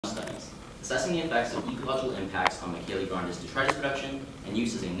assessing the effects of ecological impacts on Mycale grandis detritus production and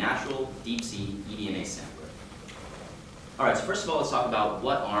use as a natural deep-sea eDNA sampler. All right, so first of all, let's talk about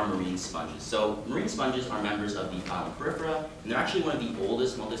what are marine sponges. So marine sponges are members of the phylum Porifera, and they're actually one of the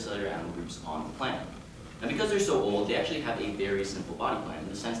oldest multicellular animal groups on the planet. Now, because they're so old, they actually have a very simple body plan in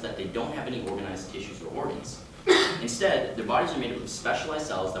the sense that they don't have any organized tissues or organs. Instead, their bodies are made up of specialized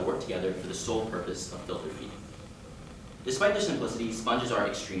cells that work together for the sole purpose of filter feeding. Despite their simplicity, sponges are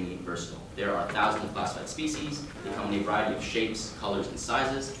extremely versatile. There are thousands of classified species. They come in a variety of shapes, colors, and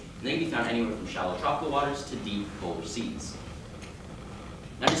sizes, and they can be found anywhere from shallow tropical waters to deep polar seas.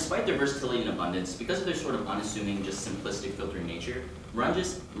 Now, despite their versatility and abundance, because of their sort of unassuming, just simplistic filtering nature,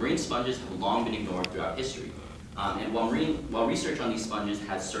 marine sponges have long been ignored throughout history. And while research on these sponges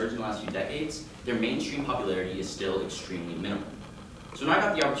has surged in the last few decades, their mainstream popularity is still extremely minimal. So when I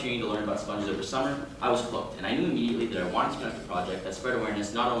got the opportunity to learn about sponges over summer, I was hooked, and I knew immediately that I wanted to conduct a project that spread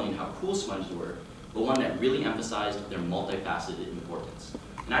awareness not only in how cool sponges were, but one that really emphasized their multifaceted importance.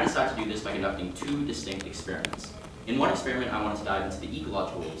 And I decided to do this by conducting two distinct experiments. In one experiment, I wanted to dive into the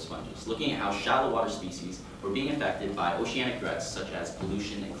ecological role of sponges, looking at how shallow water species were being affected by oceanic threats such as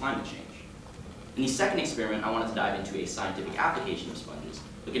pollution and climate change. In the second experiment, I wanted to dive into a scientific application of sponges,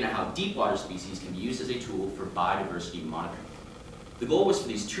 looking at how deep water species can be used as a tool for biodiversity monitoring. The goal was for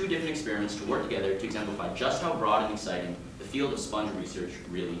these two different experiments to work together to exemplify just how broad and exciting the field of sponge research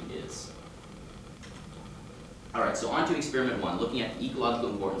really is. All right, so on to experiment one, looking at the ecological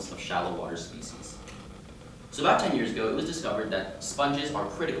importance of shallow water species. So about 10 years ago, it was discovered that sponges are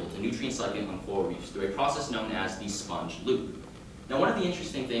critical to nutrient cycling on coral reefs through a process known as the sponge loop. Now, one of the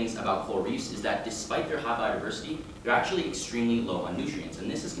interesting things about coral reefs is that despite their high biodiversity, they're actually extremely low on nutrients,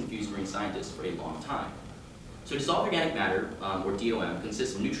 and this has confused marine scientists for a long time. So dissolved organic matter, or DOM,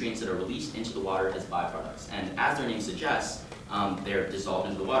 consists of nutrients that are released into the water as byproducts, and as their name suggests, they're dissolved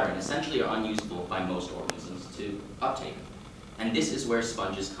into the water and essentially are unusable by most organisms to uptake. And this is where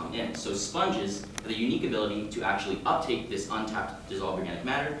sponges come in. So sponges have the unique ability to actually uptake this untapped dissolved organic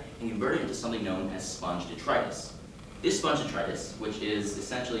matter and convert it into something known as sponge detritus. This sponge detritus, which is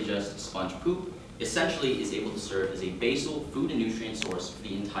essentially just sponge poop, essentially is able to serve as a basal food and nutrient source for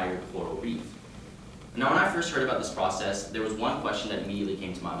the entire coral reef. Now, when I first heard about this process, there was one question that immediately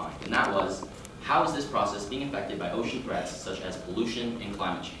came to my mind, and that was, how is this process being affected by ocean threats such as pollution and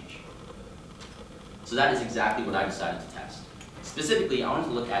climate change? So that is exactly what I decided to test. Specifically, I wanted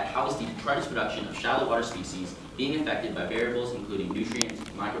to look at how is the detritus production of shallow water species being affected by variables including nutrients,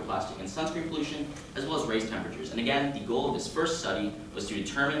 microplastic, and sunscreen pollution, as well as raised temperatures. And again, the goal of this first study was to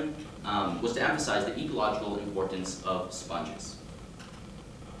emphasize the ecological importance of sponges.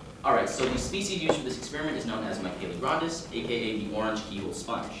 All right, so the species used for this experiment is known as Mycale grandis, aka the orange keyhole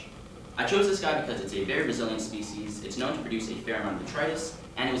sponge. I chose this guy because it's a very resilient species, it's known to produce a fair amount of detritus,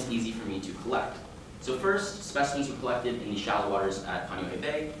 and it was easy for me to collect. So first, specimens were collected in the shallow waters at Kaneohe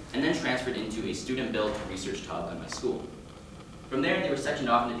Bay, and then transferred into a student-built research tub at my school. From there, they were sectioned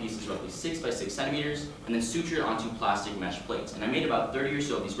off into pieces roughly 6 by 6 centimeters, and then sutured onto plastic mesh plates. And I made about 30 or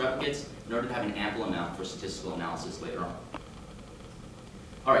so of these replicates in order to have an ample amount for statistical analysis later on.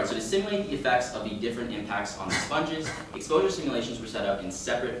 All right, so to simulate the effects of the different impacts on the sponges, exposure simulations were set up in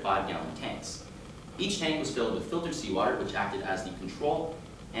separate 5-gallon tanks. Each tank was filled with filtered seawater, which acted as the control,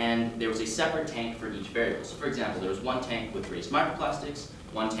 and there was a separate tank for each variable. So for example, there was one tank with raised microplastics,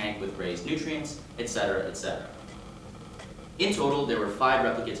 one tank with raised nutrients, etc., etc. In total, there were 5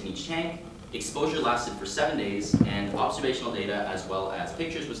 replicates in each tank. Exposure lasted for 7 days, and observational data as well as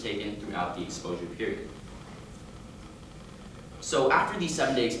pictures was taken throughout the exposure period. So after the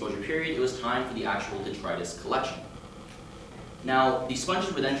 7-day exposure period, it was time for the actual detritus collection. Now, the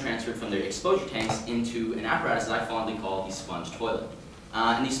sponges were then transferred from their exposure tanks into an apparatus that I fondly call the sponge toilet.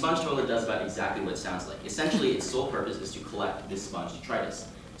 And the sponge toilet does about exactly what it sounds like. Essentially, its sole purpose is to collect this sponge detritus.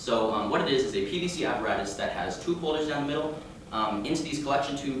 So what it is a PVC apparatus that has tube holders down the middle. Into these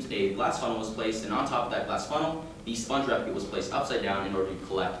collection tubes, a glass funnel was placed, and on top of that glass funnel, the sponge replicate was placed upside down in order to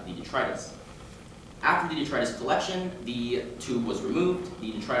collect the detritus. After the detritus collection, the tube was removed,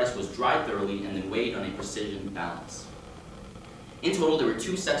 the detritus was dried thoroughly, and then weighed on a precision balance. In total, there were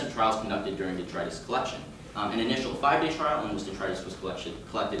 2 sets of trials conducted during detritus collection. An initial 5-day trial in which detritus was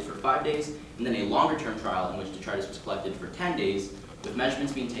collected for 5 days, and then a longer-term trial in which detritus was collected for 10 days, with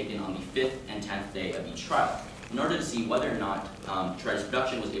measurements being taken on the 5th and 10th day of each trial, in order to see whether or not detritus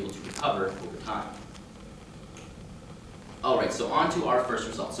production was able to recover over time. All right, so on to our first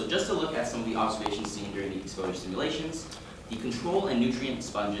results. So just to look at some of the observations seen during the exposure simulations, the control and nutrient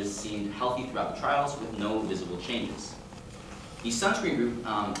sponges seemed healthy throughout the trials with no visible changes. The sunscreen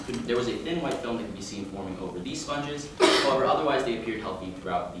group, there was a thin white film that could be seen forming over these sponges. However, otherwise they appeared healthy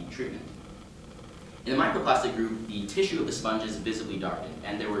throughout the treatment. In the microplastic group, the tissue of the sponge is visibly darkened,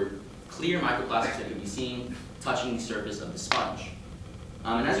 and there were clear microplastics that could be seen touching the surface of the sponge.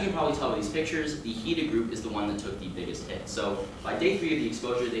 And as you can probably tell by these pictures, the heated group is the one that took the biggest hit. So by day 3 of the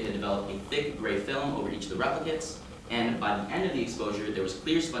exposure, they had developed a thick gray film over each of the replicates, and by the end of the exposure, there was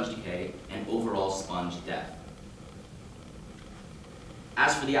clear sponge decay and overall sponge death.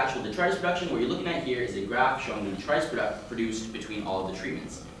 As for the actual detritus production, what you're looking at here is a graph showing the detritus produced between all of the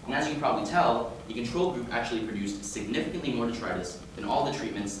treatments. And as you can probably tell, the control group actually produced significantly more detritus than all the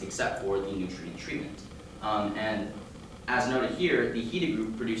treatments except for the nutrient treatment. And as noted here, the heated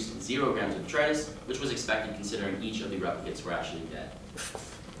group produced 0 grams of detritus, which was expected considering each of the replicates were actually dead.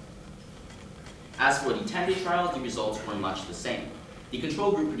 As for the 10-day trial, the results were much the same. The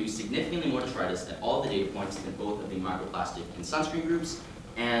control group produced significantly more detritus at all of the data points than both of the microplastic and sunscreen groups,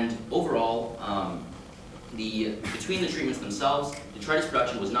 and overall, between the treatments themselves, detritus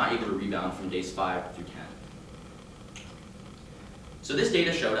production was not able to rebound from days 5 through 10. So this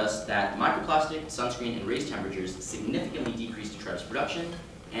data showed us that microplastic, sunscreen, and raised temperatures significantly decreased detritus production,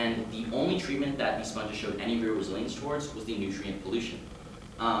 and the only treatment that these sponges showed any real resilience towards was the nutrient pollution.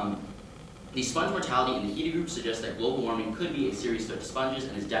 The sponge mortality in the heated group suggests that global warming could be a serious threat to sponges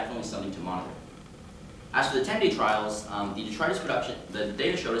and is definitely something to monitor. As for the 10-day trials, the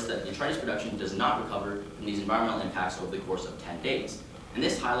data showed us that the detritus production does not recover from these environmental impacts over the course of 10 days. And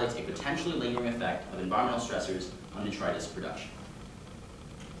this highlights a potentially lingering effect of environmental stressors on detritus production.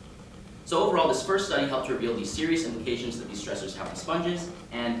 So overall, this first study helped to reveal the serious implications that these stressors have on sponges,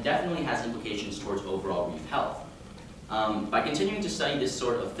 and definitely has implications towards overall reef health. By continuing to study this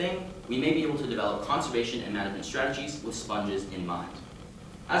sort of thing, we may be able to develop conservation and management strategies with sponges in mind.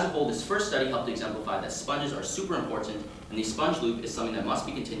 As a whole, this first study helped to exemplify that sponges are super important, and the sponge loop is something that must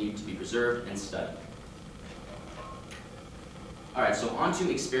be continued to be preserved and studied. Alright, so on to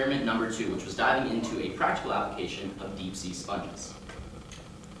experiment number 2, which was diving into a practical application of deep sea sponges.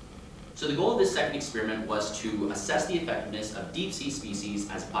 So the goal of this second experiment was to assess the effectiveness of deep sea species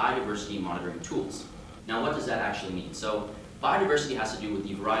as biodiversity monitoring tools. Now what does that actually mean? So biodiversity has to do with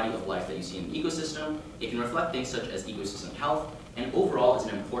the variety of life that you see in the ecosystem. It can reflect things such as ecosystem health, and overall is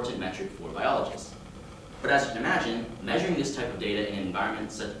an important metric for biologists. But as you can imagine, measuring this type of data in an environment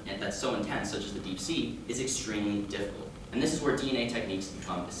that's so intense, such as the deep sea, is extremely difficult. And this is where DNA techniques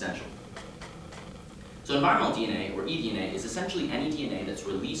become essential. So environmental DNA, or eDNA, is essentially any DNA that's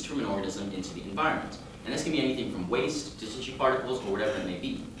released from an organism into the environment. And this can be anything from waste to tissue particles or whatever it may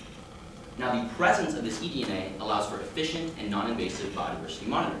be. Now the presence of this eDNA allows for efficient and non-invasive biodiversity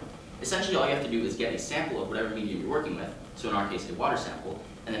monitoring. Essentially all you have to do is get a sample of whatever medium you're working with, so in our case a water sample,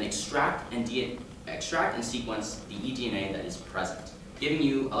 and then extract and sequence the eDNA that is present,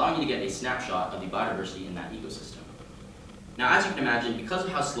 allowing you to get a snapshot of the biodiversity in that ecosystem. Now, as you can imagine, because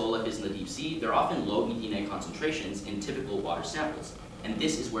of how slow life is in the deep sea, there are often low eDNA concentrations in typical water samples, and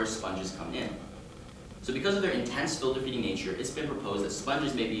this is where sponges come in. So because of their intense filter-feeding nature, it's been proposed that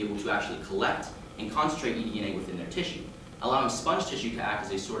sponges may be able to actually collect and concentrate eDNA within their tissue, allowing sponge tissue to act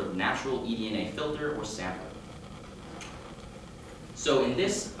as a sort of natural eDNA filter or sampler. So in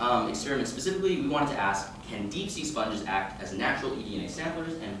this experiment specifically, we wanted to ask, can deep sea sponges act as natural eDNA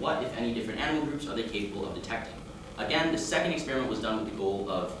samplers, and what, if any, different animal groups are they capable of detecting? Again, the second experiment was done with the goal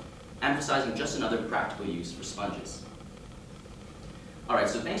of emphasizing just another practical use for sponges. Alright,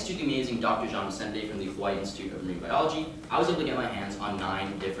 so thanks to the amazing Dr. Jean Vicente from the Hawaii Institute of Marine Biology, I was able to get my hands on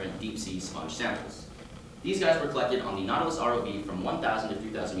 9 different deep sea sponge samples. These guys were collected on the Nautilus ROV from 1,000 to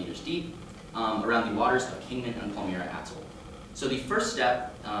 3,000 meters deep around the waters of Kingman and Palmyra Atoll. So the first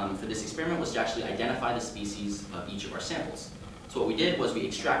step for this experiment was to actually identify the species of each of our samples. So what we did was we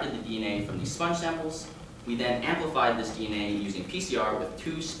extracted the DNA from these sponge samples. We then amplified this DNA using PCR with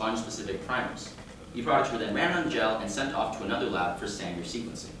 2 sponge-specific primers. The products were then ran on gel and sent off to another lab for Sanger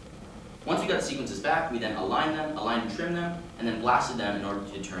sequencing. Once we got the sequences back, we then aligned and trimmed them, and then blasted them in order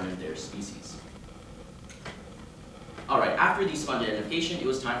to determine their species. Alright, after the sponge identification, it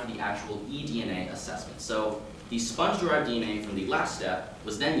was time for the actual eDNA assessment. So the sponge-derived DNA from the last step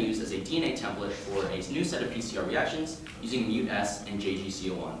was then used as a DNA template for a new set of PCR reactions using MUTE-S and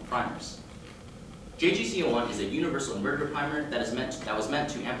JGCO1 primers. JGCO1 is a universal invertebrate primer that was meant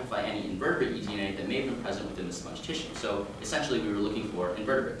to amplify any invertebrate eDNA that may have been present within the sponge tissue. So essentially we were looking for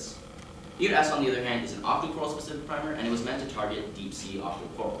invertebrates. MUTE-S, on the other hand, is an octocoral-specific primer, and it was meant to target deep-sea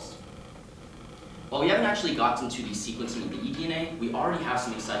octocorals. While we haven't actually gotten to the sequencing of the eDNA, we already have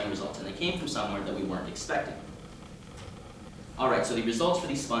some exciting results, and they came from somewhere that we weren't expecting. Alright, so the results for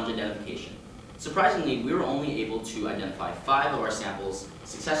the sponge identification. Surprisingly, we were only able to identify 5 of our samples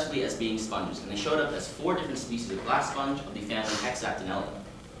successfully as being sponges, and they showed up as 4 different species of glass sponge of the family Hexactinella.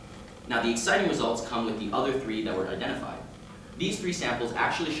 Now, the exciting results come with the other three that were identified. These three samples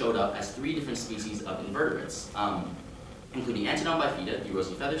actually showed up as three different species of invertebrates, including Antodon bifida, the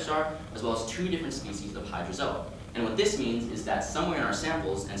rosy feather star, as well as two different species of hydrozoa. And what this means is that somewhere in our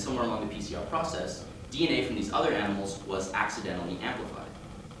samples and somewhere along the PCR process, DNA from these other animals was accidentally amplified.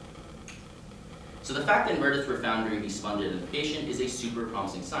 So the fact that invertebrates were found during the sponge identification is a super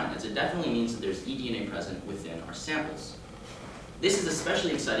promising sign, as it definitely means that there's eDNA present within our samples. This is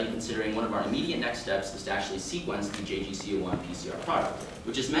especially exciting considering one of our immediate next steps is to actually sequence the JGC01 PCR product,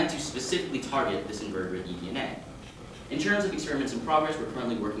 which is meant to specifically target this invertebrate eDNA. In terms of experiments in progress, we're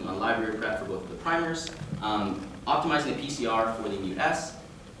currently working on library prep for both of the primers, optimizing the PCR for the MUT-S,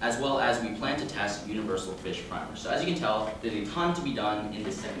 as well as we plan to test universal fish primers. So as you can tell, there's a ton to be done in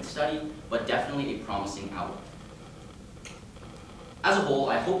this second study, but definitely a promising outlook. As a whole,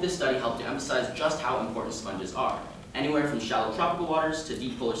 I hope this study helped to emphasize just how important sponges are. Anywhere from shallow tropical waters to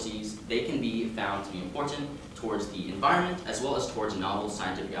deep polar seas, they can be found to be important towards the environment as well as towards novel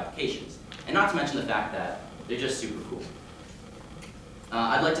scientific applications. And not to mention the fact that they're just super cool.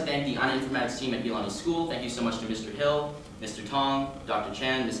 I'd like to thank the Informatics team at Ilani School. Thank you so much to Mr. Hill, Mr. Tong, Dr.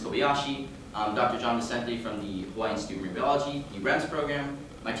 Chan, Ms. Kobayashi, Dr. John Vicente from the Hawaii Institute of Marine Biology, the REMS program,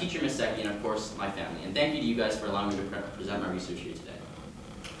 my teacher, Ms. Seki, and of course, my family. And thank you to you guys for allowing me to present my research here today.